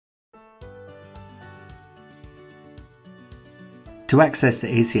To access the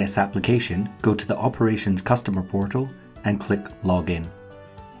ACS application, go to the Operations Customer Portal and click Login.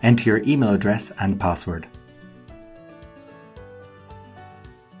 Enter your email address and password.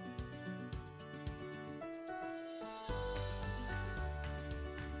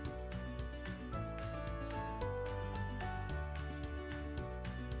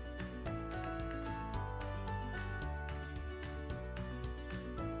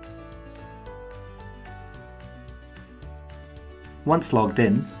 Once logged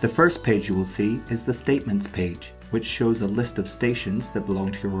in, the first page you will see is the Statements page, which shows a list of stations that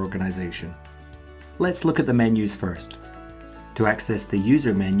belong to your organization. Let's look at the menus first. To access the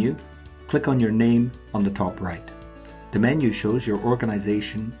User menu, click on your name on the top right. The menu shows your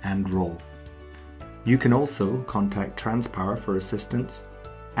organization and role. You can also contact Transpower for assistance,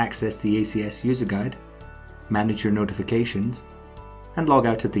 access the ACS User Guide, manage your notifications, and log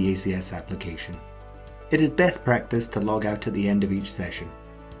out of the ACS application. It is best practice to log out at the end of each session.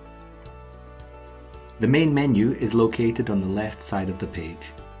 The main menu is located on the left side of the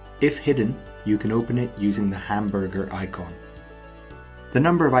page. If hidden, you can open it using the hamburger icon. The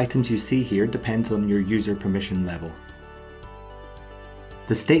number of items you see here depends on your user permission level.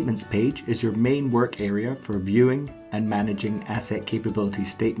 The Statements page is your main work area for viewing and managing asset capability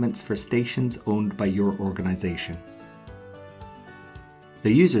statements for stations owned by your organization.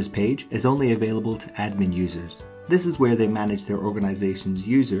 The Users page is only available to admin users. This is where they manage their organization's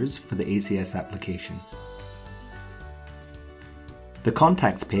users for the ACS application. The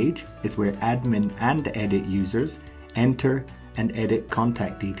Contacts page is where admin and edit users enter and edit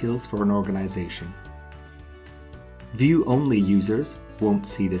contact details for an organization. View-only users won't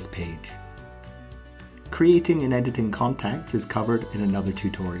see this page. Creating and editing contacts is covered in another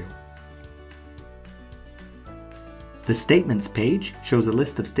tutorial. The Statements page shows a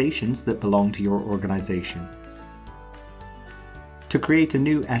list of stations that belong to your organization. To create a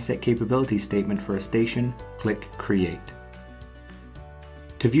new asset capability statement for a station, click Create.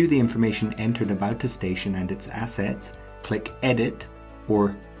 To view the information entered about a station and its assets, click Edit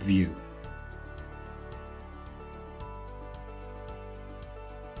or View.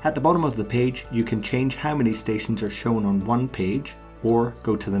 At the bottom of the page, you can change how many stations are shown on one page or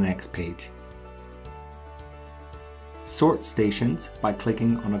go to the next page. Sort stations by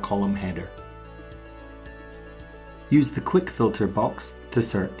clicking on a column header. Use the Quick Filter box to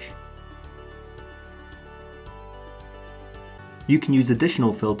search. You can use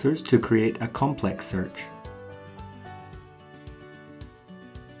additional filters to create a complex search.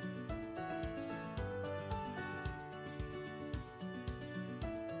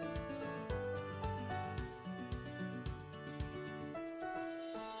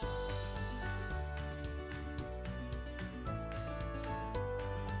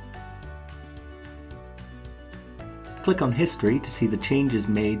 Click on History to see the changes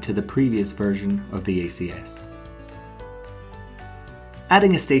made to the previous version of the ACS.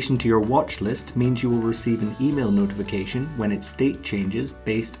 Adding a station to your watch list means you will receive an email notification when its state changes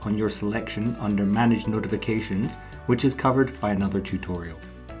based on your selection under Manage Notifications, which is covered by another tutorial.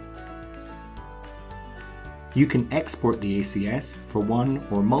 You can export the ACS for one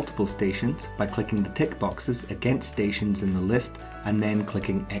or multiple stations by clicking the tick boxes against stations in the list and then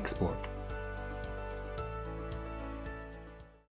clicking Export.